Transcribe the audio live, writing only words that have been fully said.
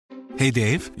Hey,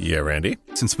 Dave. Yeah, Randy?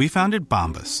 Since we founded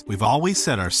Bombas, we've always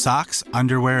said our socks,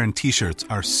 underwear, and T-shirts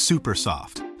are super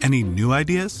soft. Any new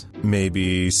ideas?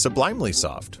 Maybe sublimely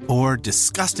soft. Or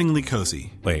disgustingly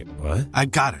cozy. Wait, what? I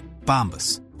got it.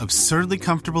 Bombas. Absurdly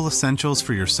comfortable essentials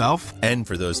for yourself and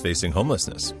for those facing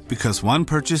homelessness. Because one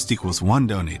purchased equals one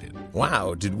donated.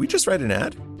 Wow, did we just write an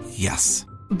ad? Yes.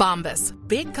 Bombas.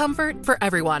 Big comfort for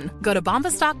everyone. Go to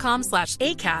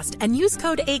bombas.com/ACAST and use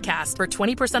code ACAST for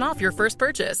 20% off your first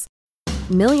purchase.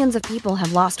 Millions of people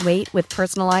have lost weight with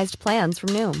personalized plans from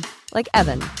Noom. Like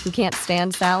Evan, who can't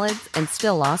stand salads and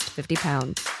still lost 50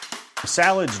 pounds.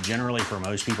 Salads generally for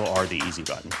most people are the easy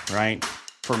button, right?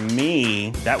 For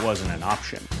me, that wasn't an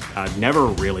option. I never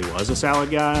really was a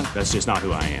salad guy. That's just not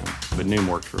who I am. But Noom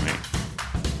worked for me.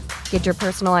 Get your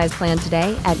personalized plan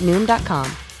today at Noom.com.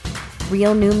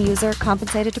 Real Noom user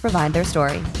compensated to provide their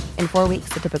story. In 4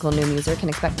 weeks, the typical Noom user can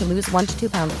expect to lose 1 to 2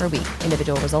 pounds per week.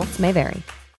 Individual results may vary.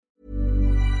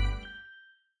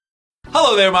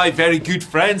 Hello there, my very good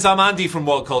friends. I'm Andy from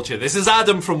What Culture. This is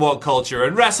Adam from What Culture.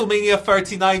 And WrestleMania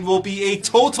 39 will be a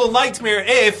total nightmare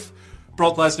if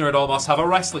Brock Lesnar and Omos have a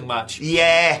wrestling match.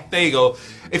 Yeah. There you go.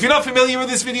 If you're not familiar with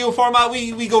this video format,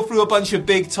 we go through a bunch of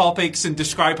big topics and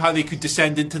describe how they could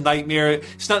descend into nightmare.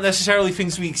 It's not necessarily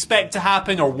things we expect to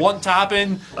happen or want to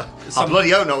happen. I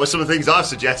bloody hope not with some of the things I've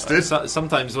suggested.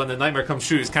 Sometimes when the nightmare comes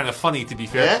true, it's kind of funny, to be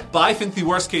fair. Yeah? But I think the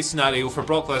worst case scenario for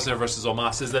Brock Lesnar versus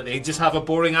Omos is that they just have a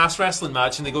boring ass wrestling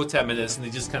match and they go 10 minutes and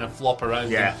they just kind of flop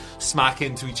around and smack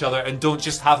into each other and don't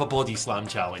just have a body slam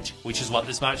challenge, which is what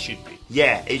this match should be.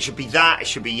 Yeah, it should be that. It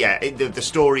should be, the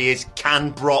story is,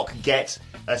 can Brock get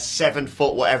a 7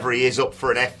 foot whatever he is up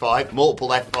for an F5, multiple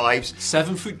F5s?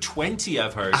 7'20",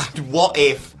 I've heard. And what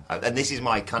if, and this is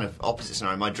my kind of opposite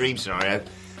scenario, my dream scenario,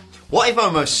 what if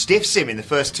Omos stiffs him in the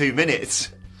first 2 minutes?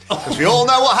 Because we all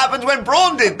know what happened when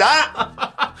Braun did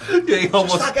that. Yeah, he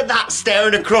almost, just look at that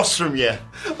staring across from you.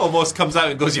 Almost comes out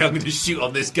and goes, yeah, I'm going to shoot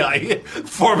on this guy.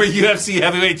 Former UFC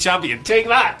heavyweight champion. Take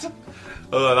that.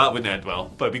 Oh, that wouldn't end well,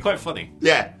 but it'd be quite funny.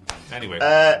 Yeah. Anyway.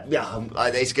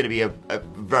 It's going to be a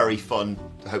very fun,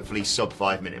 hopefully sub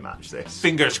 5 minute match, this.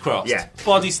 Fingers crossed. Yeah.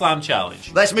 Body slam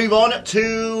challenge. Let's move on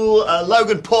to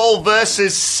Logan Paul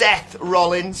versus Seth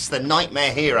Rollins. The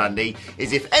nightmare here, Andy,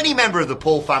 is if any member of the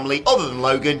Paul family other than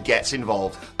Logan gets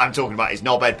involved. I'm talking about his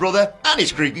knobhead brother and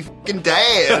his creepy fucking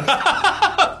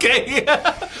dad. Okay.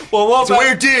 Well, what it's a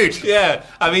weird dude. Yeah.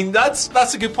 I mean, that's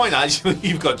a good point, actually.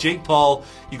 You've got Jake Paul,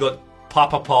 you've got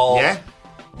Papa Paul. Yeah.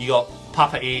 You got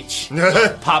Papa H, you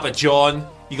got Papa John,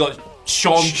 you got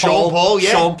Sean Paul,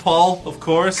 yeah. Sean Paul, of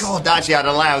course. God, actually, I'd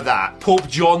allow that. Pope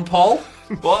John Paul.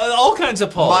 Well, all kinds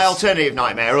of Pauls. My alternative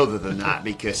nightmare, other than that,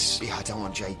 because I don't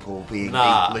want Jake Paul being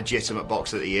the legitimate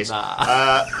boxer that he is.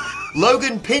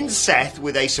 Logan pins Seth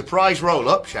with a surprise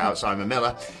roll-up, shout out Simon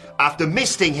Miller, after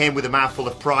misting him with a mouthful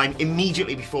of Prime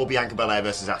immediately before Bianca Belair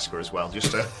versus Asuka as well, just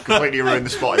to completely ruin the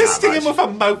spot in that misting match. him with a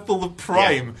mouthful of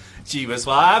Prime. Yeah. Gee whiz,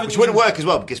 well, I haven't. Which wouldn't work as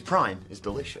well because Prime is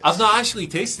delicious. I've not actually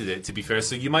tasted it, to be fair,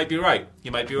 so you might be right.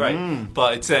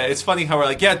 But it's funny how we're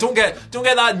like, yeah, don't get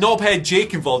that knobhead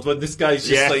Jake involved when this guy's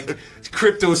just like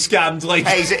crypto scammed. Like,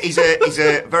 hey, he's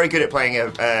a very good at playing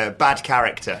a bad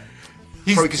character.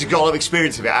 Probably because he's got a lot of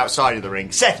experience of it outside of the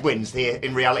ring. Seth wins here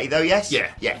in reality, though, yes?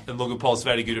 Yeah. Yeah. And Logan Paul's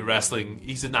very good at wrestling.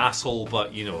 He's an asshole,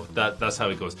 but, you know, that's how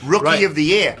it goes. Rookie of the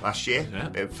Year last year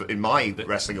in my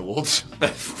wrestling awards.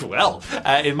 Well,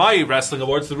 in my wrestling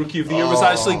awards, the Rookie of the Year was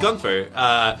actually Gunther,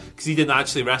 because he didn't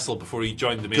actually wrestle before he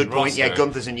joined the main roster. Good point, yeah,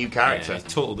 Gunther's a new character.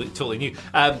 Totally new.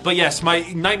 But yes, my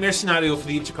nightmare scenario for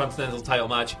the Intercontinental title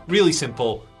match, really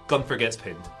simple, Gunther gets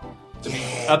pinned.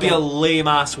 That'd be a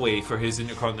lame-ass way for his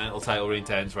Intercontinental title reign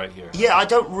to end right here. Yeah, I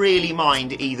don't really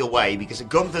mind either way, because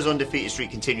Gunther's undefeated streak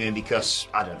continuing because,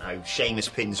 I don't know, Sheamus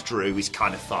pins Drew is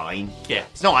kind of fine. Yeah.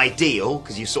 It's not ideal,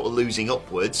 because you're sort of losing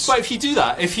upwards. But if you do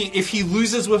that, if he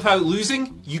loses without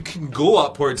losing, you can go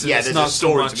upwards. Yeah, there's a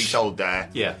story to be told there.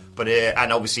 Yeah. But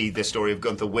and obviously the story of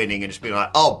Gunther winning and just being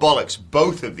like, oh, bollocks,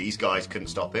 both of these guys couldn't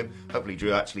stop him. Hopefully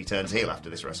Drew actually turns heel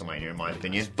after this WrestleMania, in my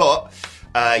opinion. But...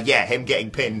 him getting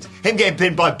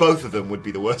pinned by both of them would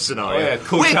be the worst scenario. Oh, yeah,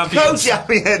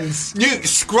 co-champions. You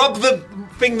scrub the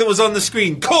thing that was on the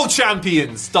screen.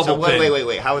 Co-champions. Double pin.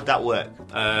 Wait. How would that work?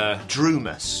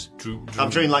 Drewmas. Drew. I'm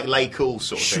doing like Lay Cool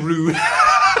sort of Shrew. thing.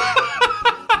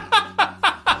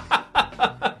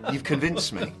 You've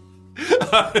convinced me.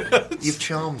 You've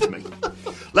charmed me.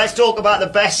 Let's talk about the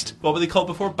best. What were they called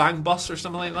before? Bang Bus or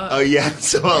something like that? Oh yeah,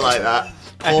 something like that.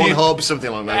 Pornhub, something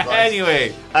along those lines.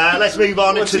 Anyway, let's move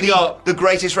on to the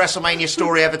greatest WrestleMania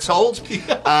story ever told.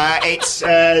 It's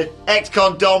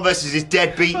ex-con Dom versus his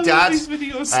deadbeat dad. These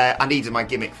videos. I needed my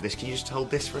gimmick for this. Can you just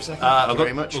hold this for a second? Thank you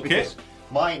very much. Okay.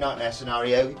 My nightmare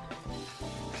scenario.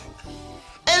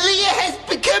 Aaliyah has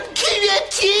become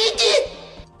corrupted!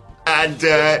 And,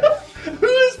 who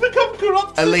has become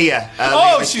corrupted? Aaliyah.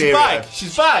 She's back.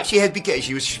 She's back. She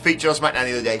was featured on SmackDown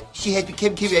the other day. She has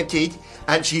become corrupted,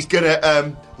 and she's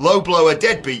gonna low blow her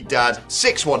deadbeat dad,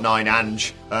 619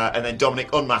 Ange, and then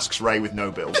Dominic unmasks Ray with no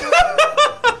build.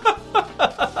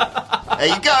 There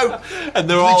you go. And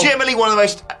they're legitimately one of the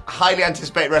most highly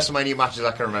anticipated WrestleMania matches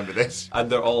I can remember this.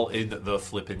 And they're all in the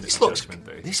flipping Judgment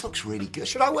Day. This looks really good.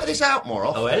 Should I wear this out more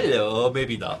often? Oh, hello.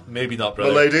 Maybe not. Maybe not,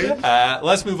 brother. My lady.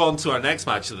 Let's move on to our next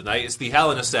match of the night. It's the Hell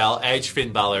in a Cell, Edge,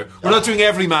 Finn Balor. We're not doing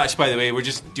every match, by the way. We're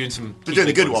just doing some... We're doing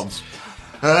the good ones.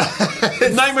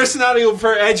 Nightmare scenario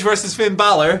for Edge versus Finn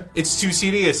Balor. It's too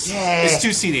serious. Yeah. It's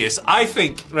too serious. I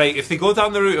think, right, if they go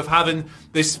down the route of having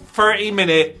this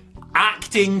 30-minute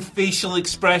acting, facial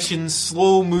expressions,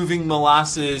 slow-moving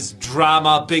molasses,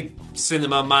 drama, big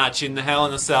cinema match in the Hell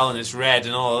in a Cell and it's red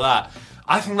and all of that,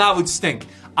 I think that would stink.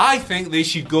 I think they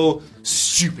should go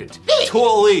stupid.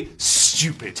 Totally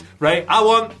stupid, right?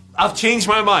 I've changed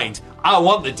my mind. I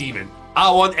want the Demon. I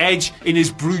want Edge in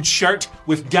his brood shirt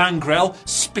with gangrel,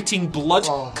 spitting blood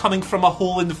coming from a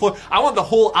hole in the floor. I want the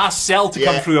whole ass cell to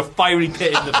come through a fiery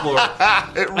pit in the floor.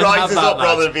 It rises up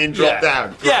rather than being dropped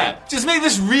down. Yeah, just make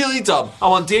this really dumb. I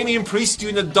want Damian Priest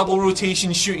doing a double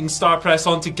rotation shooting star press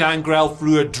onto gangrel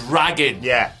through a dragon.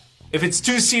 Yeah. If it's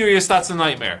too serious, that's a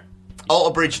nightmare.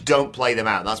 Alter Bridge, don't play them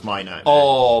out. That's my nightmare.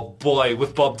 Oh boy,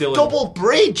 with Bob Dylan. Double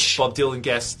Bridge. Bob Dylan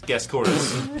guest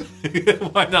chorus.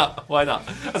 Why not? Why not?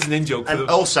 That's an in-joke. And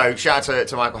also, shout out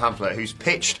to Michael Hamflet, who's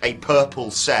pitched a purple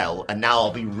cell, and now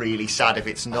I'll be really sad if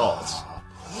it's not.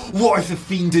 What if the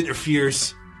Fiend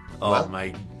interferes? Oh well,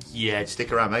 my... Yeah.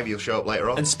 Stick around, maybe you'll show up later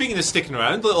on. And speaking of sticking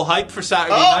around, little hype for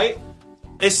Saturday night.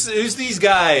 Who's these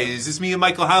guys? It's me and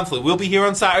Michael Hamflet. We'll be here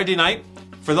on Saturday night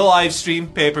for the live stream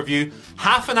pay-per-view,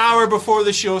 half an hour before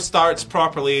the show starts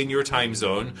properly in your time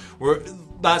zone.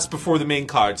 That's before the main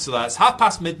card, so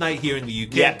that's midnight here in the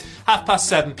UK,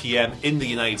 7:30 p.m. in the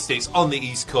United States on the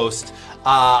East Coast.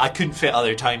 I couldn't fit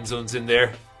other time zones in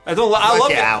there. I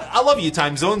love you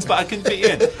time zones, but I couldn't fit you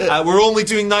in. We're only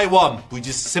doing night one. We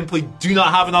just simply do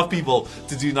not have enough people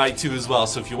to do night two as well.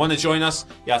 So if you want to join us,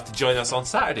 you have to join us on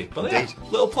Saturday. But yeah,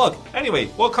 little plug. Anyway,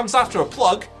 what comes after a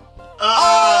plug?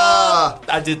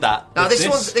 I did that. Now this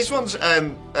one's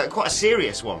quite a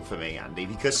serious one for me, Andy,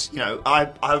 because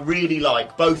I really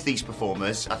like both these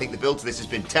performers. I think the build to this has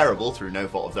been terrible through no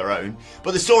fault of their own.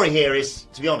 But the story here is,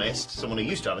 to be honest, someone who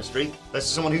used to have a streak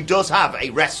versus someone who does have a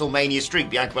WrestleMania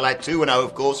streak. Bianca Belair 2-0,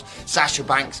 of course. Sasha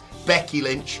Banks, Becky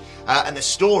Lynch. And the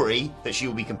story that she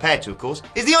will be compared to, of course,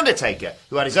 is The Undertaker,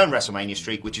 who had his own WrestleMania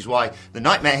streak, which is why the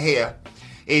nightmare here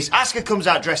is Asuka comes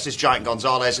out dressed as Giant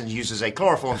Gonzalez and uses a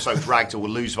chloroform-soaked rag to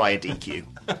lose via DQ.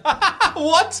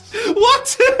 What?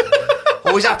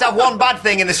 Always have to have one bad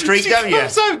thing in the streak, don't you? She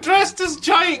comes out dressed as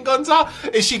Giant Gonzalez.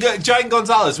 Is she got Giant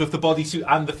Gonzalez with the bodysuit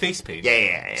and the face paint?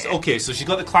 Yeah. Okay, so she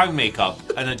got the clown makeup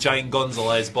and a Giant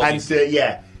Gonzalez bodysuit.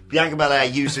 And, Bianca Belair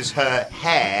uses her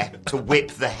hair to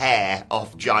whip the hair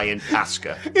off Giant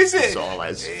Asuka. Is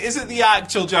it the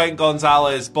actual Giant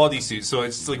Gonzalez bodysuit? So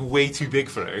it's like way too big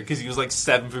for her because he was like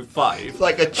 7'5".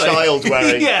 Like a child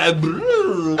wearing. Yeah.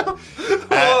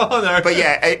 But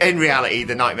yeah, in reality,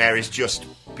 the nightmare is just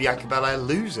Bianca Belair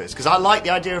loses. Because I like the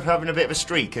idea of having a bit of a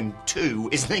streak, and 2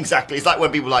 isn't exactly. It's like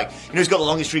when people are like, who's got the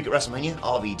longest streak at WrestleMania?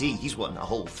 RVD. He's won a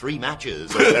whole 3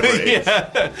 matches. Or whatever it is.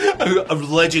 Yeah.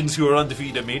 Of legends who are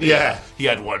undefeated at Mania. Yeah. He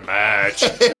had 1 match.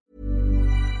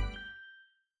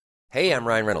 Hey, I'm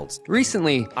Ryan Reynolds.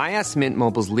 Recently, I asked Mint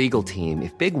Mobile's legal team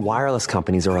if big wireless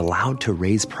companies are allowed to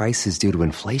raise prices due to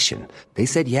inflation. They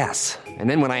said yes. And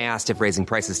then when I asked if raising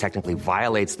prices technically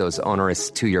violates those onerous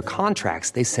 2-year contracts,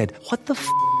 they said, "What the f***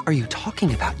 are you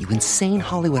talking about, you insane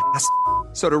Hollywood ass?"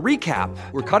 So to recap,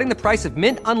 we're cutting the price of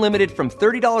Mint Unlimited from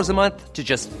 $30 a month to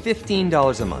just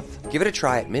 $15 a month. Give it a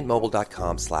try at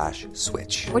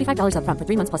mintmobile.com/switch. $45 up front for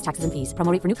 3 months plus taxes and fees.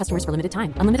 Promo rate for new customers for limited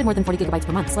time. Unlimited more than 40 gigabytes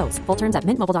per month. Slows full terms at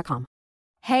mintmobile.com.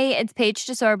 Hey, it's Paige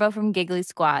DeSorbo from Giggly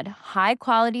Squad. High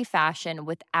quality fashion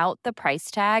without the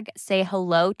price tag. Say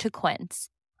hello to Quince.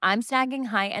 I'm snagging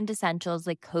high-end essentials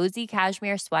like cozy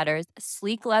cashmere sweaters,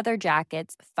 sleek leather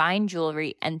jackets, fine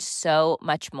jewelry, and so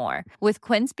much more. With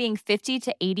Quince being 50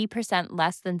 to 80%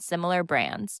 less than similar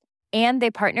brands. And they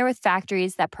partner with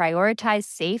factories that prioritize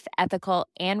safe, ethical,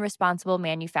 and responsible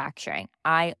manufacturing.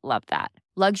 I love that.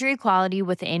 Luxury quality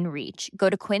within reach. Go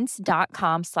to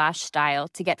quince.com/style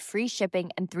to get free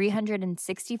shipping and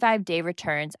 365-day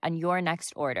returns on your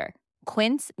next order.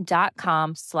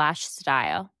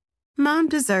 Quince.com/style. Mom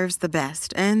deserves the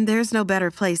best, and there's no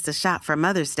better place to shop for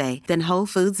Mother's Day than Whole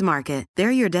Foods Market.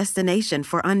 They're your destination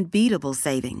for unbeatable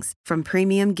savings, from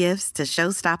premium gifts to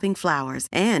show-stopping flowers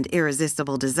and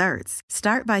irresistible desserts.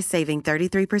 Start by saving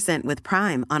 33% with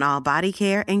Prime on all body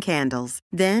care and candles.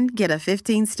 Then get a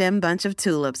 15-stem bunch of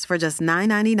tulips for just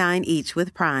 $9.99 each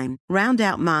with Prime. Round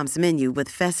out Mom's menu with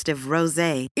festive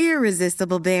rosé,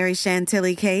 irresistible berry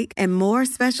chantilly cake, and more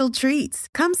special treats.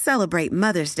 Come celebrate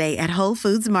Mother's Day at Whole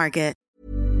Foods Market.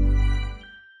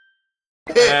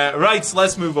 Right, so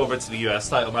let's move over to the US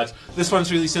title match. This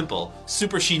one's really simple.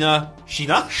 Super Sheena.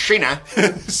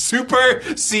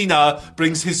 Super Cena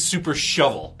brings his super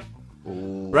shovel.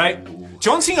 Ooh. Right?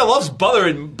 John Cena loves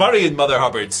burying Mother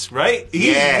Hubbards, right?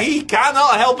 He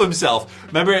cannot help himself.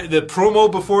 Remember the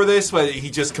promo before this where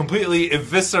he just completely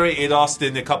eviscerated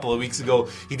Austin a couple of weeks ago?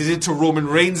 He did it to Roman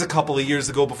Reigns a couple of years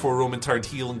ago before Roman turned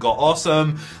heel and got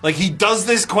awesome. Like, he does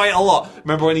this quite a lot.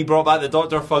 Remember when he brought back the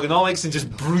Dr. Thuganomics and just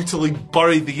brutally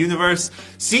buried the universe?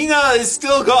 Cena has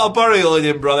still got a burial in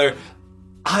him, brother.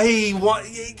 He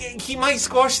might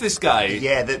squash this guy.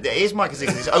 Yeah, here's my concern.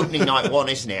 It's opening night one,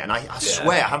 isn't it? And I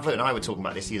swear, Hamflett and I were talking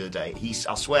about this the other day.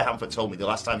 I swear Hamflett told me the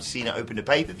last time Cena opened a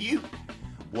pay-per-view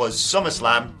was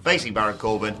SummerSlam, facing Baron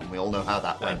Corbin, and we all know how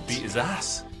that went. Beat his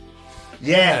ass.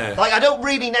 Yeah. Like, I don't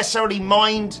really necessarily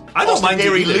mind Austin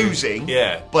Theory losing,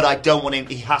 but I don't want him,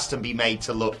 he has to be made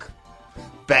to look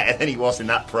better than he was in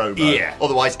that promo. Yeah.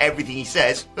 Otherwise, everything he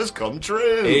says has come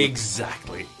true.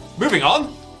 Exactly. Moving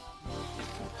on.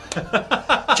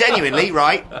 Genuinely,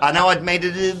 right? I know I'd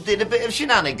did a bit of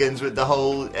shenanigans with the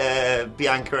whole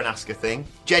Bianca and Asuka thing.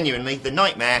 Genuinely, the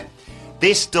Nightmare.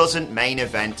 This doesn't main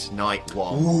event night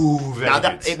one. Ooh, very now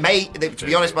good. To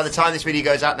be honest, by the time this video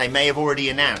goes out, they may have already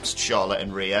announced Charlotte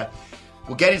and Rhea.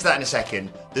 We'll get into that in a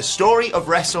second. The story of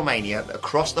WrestleMania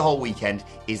across the whole weekend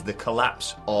is the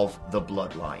collapse of the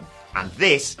Bloodline, and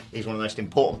this is one of the most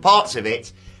important parts of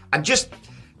it. And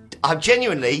I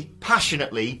genuinely,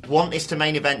 passionately want this to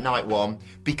main event night one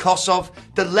because of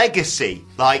the legacy.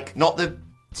 Like, not the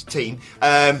team.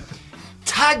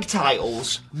 Tag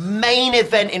titles, main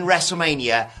event in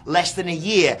WrestleMania, less than a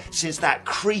year since that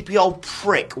creepy old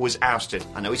prick was ousted.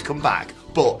 I know he's come back,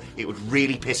 but it would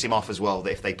really piss him off as well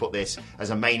that if they put this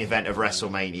as a main event of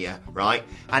WrestleMania, right?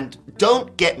 And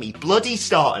don't get me bloody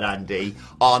started, Andy,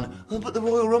 on, but the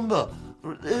Royal Rumble.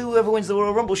 Whoever wins the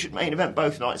Royal Rumble should main event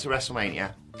both nights of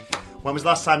WrestleMania. When was the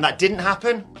last time that didn't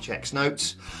happen? Checks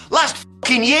notes. Last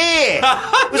fucking year!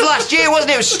 It was last year, wasn't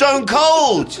it? It was Stone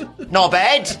Cold. Not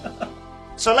bad.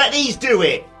 So let these do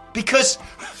it. Because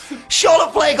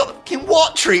Charlotte Flair got the fucking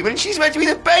what treatment? She's meant to be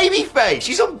the baby face.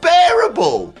 She's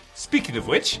unbearable. Speaking of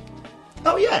which...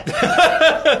 Oh, yeah.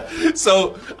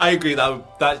 So, I agree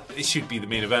that it should be the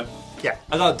main event. Yeah.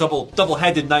 I got a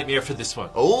double-headed nightmare for this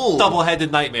one. Oh.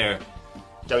 Double-headed nightmare.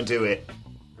 Don't do it.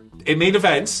 In main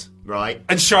events... Right.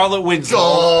 And Charlotte wins.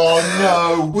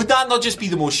 Oh, no. Would that not just be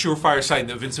the most surefire sign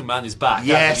that Vince McMahon is back?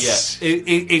 Yes.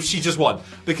 If she just won.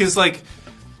 Because, like,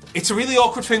 it's a really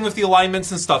awkward thing with the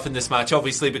alignments and stuff in this match,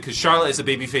 obviously, because Charlotte is a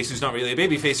babyface who's not really a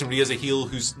babyface, and Rhea's a heel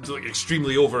who's like,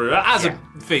 extremely over as a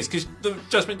face, because the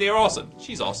Judgment Day are awesome.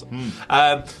 She's awesome.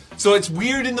 So it's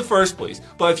weird in the first place,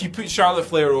 but if you put Charlotte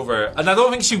Flair over, and I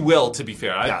don't think she will, to be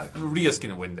fair, Rhea's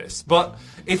going to win this, but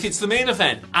if it's the main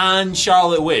event and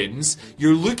Charlotte wins,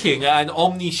 you're looking at an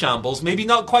omni-shambles, maybe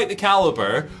not quite the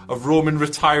caliber of Roman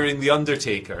retiring The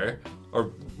Undertaker,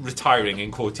 or retiring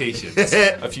in quotations,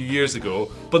 a few years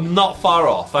ago, but not far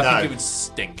off. I think it would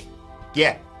stink.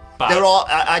 Yeah. Bad.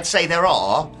 I'd say there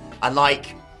are, and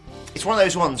like, it's one of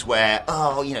those ones where,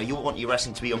 you want your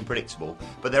wrestling to be unpredictable,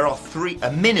 but there are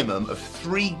a minimum of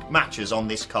 3 matches on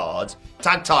this card,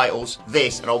 tag titles,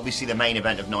 this, and obviously the main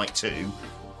event of night 2,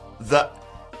 that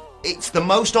it's the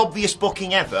most obvious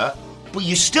booking ever, but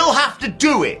you still have to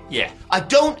do it. Yeah.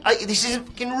 This is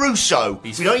fucking Russo.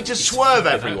 We don't need to swerve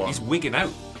everyone. He's wigging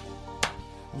out.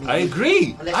 I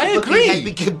agree.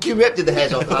 Give me up to the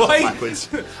head off backwards.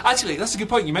 Actually, that's a good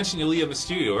point. You mentioned Aaliyah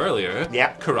Mysterio earlier.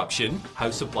 Yeah. Corruption,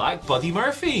 House of Black, Buddy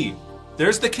Murphy.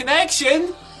 There's the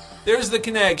connection.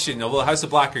 Although House of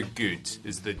Black are good,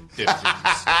 is the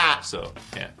difference. So,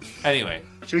 yeah. Anyway.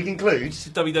 Should we conclude? It's a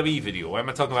WWE video. Why am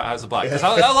I talking about House of Black? Because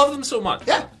I love them so much.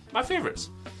 Yeah. My favourites.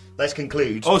 Let's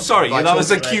conclude. Oh, sorry. That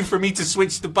was a cue for me to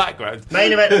switch the background.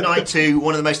 Main event of night 2,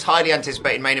 one of the most highly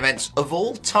anticipated main events of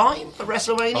all time at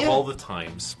WrestleMania. Of all the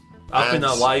times. I've been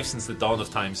alive since the dawn of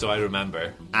time, so I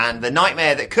remember. And the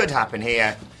nightmare that could happen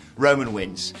here, Roman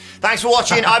wins. Thanks for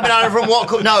watching. I've been Adam from What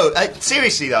Could... No,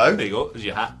 seriously though. There you go. There's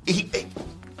your hat.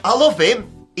 I love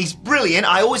him. He's brilliant.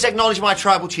 I always acknowledge my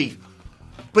tribal chief.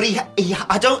 But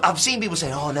I've seen people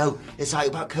saying, oh no, it's like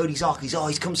about Cody's arc,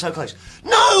 he's come so close.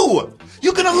 No!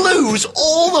 You're going to lose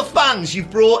all the fans you've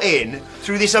brought in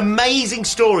through this amazing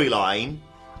storyline,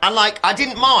 and like, I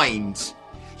didn't mind.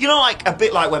 You know, like, a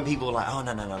bit like when people were like, oh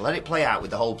no, let it play out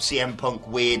with the whole CM Punk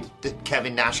weird, the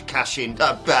Kevin Nash cash-in,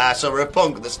 Punk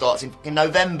that starts in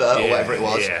November or whatever it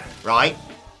was, right?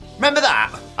 Remember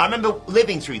that? I remember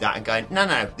living through that and going,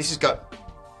 no, this is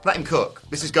let him cook.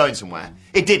 This is going somewhere.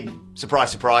 It didn't.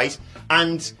 Surprise, surprise.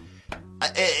 And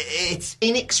it's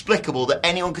inexplicable that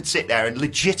anyone could sit there and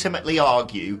legitimately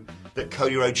argue that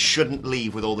Cody Rhodes shouldn't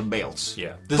leave with all the belts.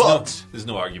 Yeah. There's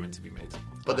no argument to be made.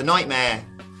 But the nightmare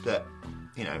that,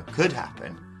 could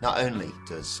happen, not only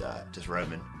does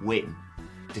Roman win,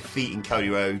 defeating Cody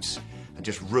Rhodes and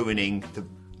just ruining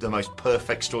the most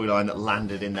perfect storyline that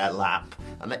landed in their lap,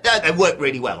 and they worked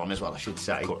really well on as well, I should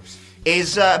say. Of course.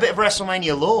 Is a bit of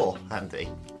WrestleMania lore, Andy.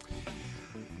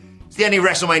 It's the end of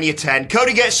WrestleMania 10.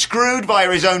 Cody gets screwed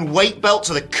via his own weight belt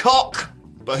to the cock,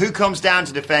 but who comes down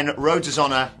to defend Rhodes'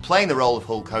 honour, playing the role of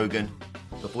Hulk Hogan?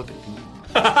 The flipping Fiend.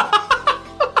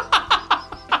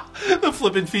 The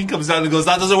flipping Fiend comes down and goes,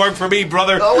 that doesn't work for me,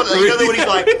 brother. Oh, you know when he's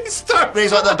like,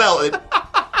 the belt,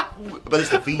 but it's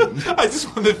the Fiend. I just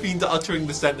want the Fiend uttering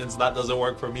the sentence, that doesn't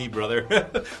work for me, brother.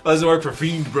 That doesn't work for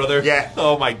Fiend, brother. Yeah.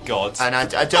 Oh my God. And I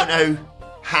don't know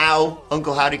how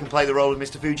Uncle Howdy can play the role of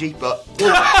Mr. Fuji, but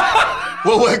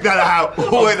we'll work that out.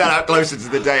 We'll work that out closer to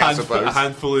the day, I suppose. A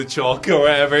handful of chalk or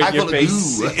whatever in your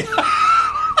face.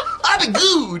 I'm a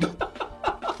good.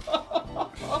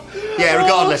 Yeah,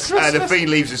 regardless, the Fiend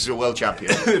leaves us as a world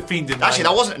champion. The Fiend did Actually,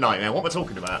 that wasn't a nightmare. What am I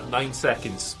talking about? 9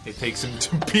 seconds it takes him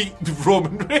to beat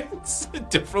Roman Reigns,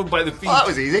 dethroned by the Fiend. Oh, that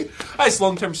was easy. It's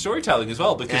long-term storytelling as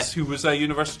well, because who was a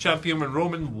Universal Champion when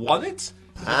Roman won it?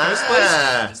 In the first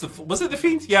place? Was it the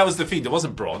Fiend? Yeah, it was the Fiend. It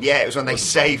wasn't Braun. Yeah, it was when they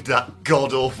saved that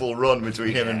god-awful run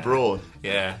between him and Braun.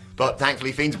 Yeah. But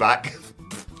thankfully, Fiend's back.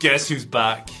 Guess who's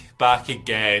back? Back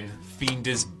again. Fiend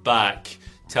is back.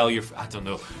 I don't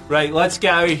know. Right, let's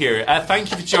get out of here.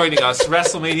 Thank you for joining us.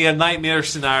 WrestleMania Nightmare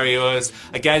Scenarios.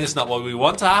 Again, it's not what we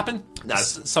want to happen. No.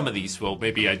 Some of these will.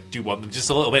 Maybe I do want them just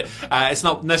a little bit. It's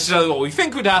not necessarily what we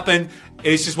think would happen.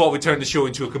 It's just what would turn the show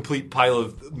into a complete pile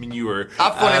of manure.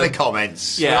 Have fun in the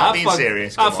comments. Yeah, have being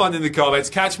serious. Have fun in the comments.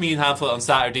 Catch me in Hamlet on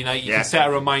Saturday night. You can set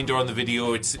a reminder on the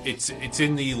video. It's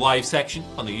in the live section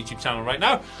on the YouTube channel right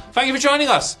now. Thank you for joining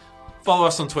us. Follow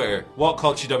us on Twitter, What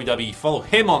Culture WWE. Follow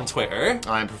him on Twitter.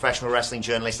 I'm professional wrestling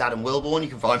journalist Adam Wilborn. You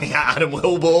can find me at Adam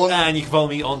Wilborn. And you can follow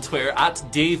me on Twitter at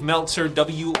Dave Meltzer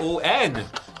WON.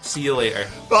 See you later.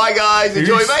 Bye guys,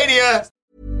 enjoy Mania.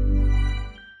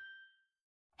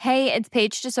 Hey, it's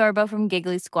Paige DeSorbo from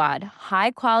Giggly Squad.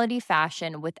 High quality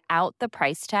fashion without the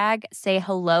price tag. Say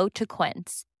hello to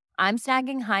Quince. I'm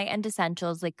snagging high-end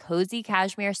essentials like cozy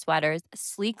cashmere sweaters,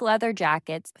 sleek leather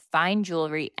jackets, fine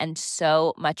jewelry, and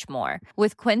so much more.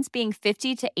 With Quince being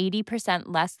 50 to 80%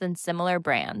 less than similar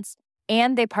brands.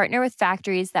 And they partner with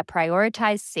factories that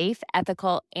prioritize safe,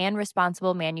 ethical, and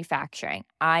responsible manufacturing.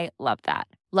 I love that.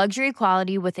 Luxury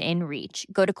quality within reach.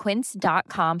 Go to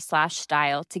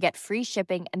quince.com/style to get free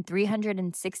shipping and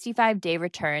 365-day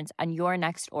returns on your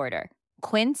next order.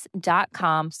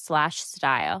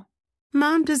 Quince.com/style.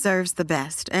 Mom deserves the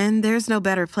best, and there's no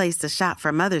better place to shop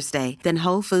for Mother's Day than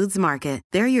Whole Foods Market.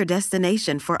 They're your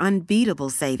destination for unbeatable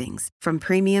savings, from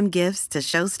premium gifts to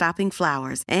show-stopping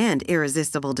flowers and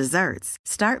irresistible desserts.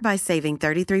 Start by saving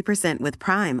 33% with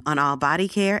Prime on all body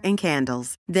care and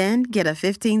candles. Then get a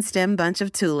 15-stem bunch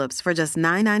of tulips for just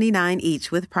 $9.99 each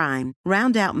with Prime.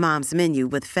 Round out Mom's menu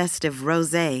with festive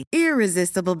rosé,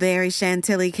 irresistible berry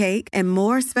chantilly cake, and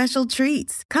more special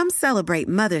treats. Come celebrate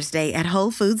Mother's Day at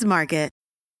Whole Foods Market.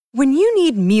 When you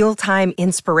need mealtime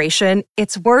inspiration,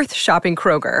 it's worth shopping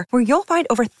Kroger, where you'll find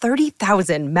over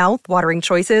 30,000 mouth-watering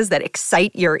choices that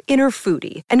excite your inner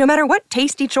foodie. And no matter what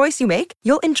tasty choice you make,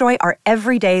 you'll enjoy our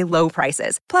everyday low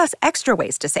prices, plus extra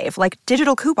ways to save, like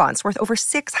digital coupons worth over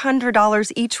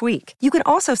 $600 each week. You can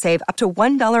also save up to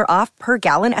 $1 off per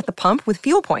gallon at the pump with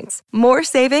fuel points. More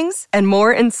savings and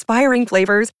more inspiring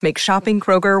flavors make shopping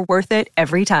Kroger worth it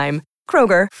every time.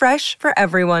 Kroger, fresh for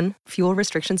everyone. Fuel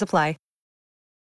restrictions apply.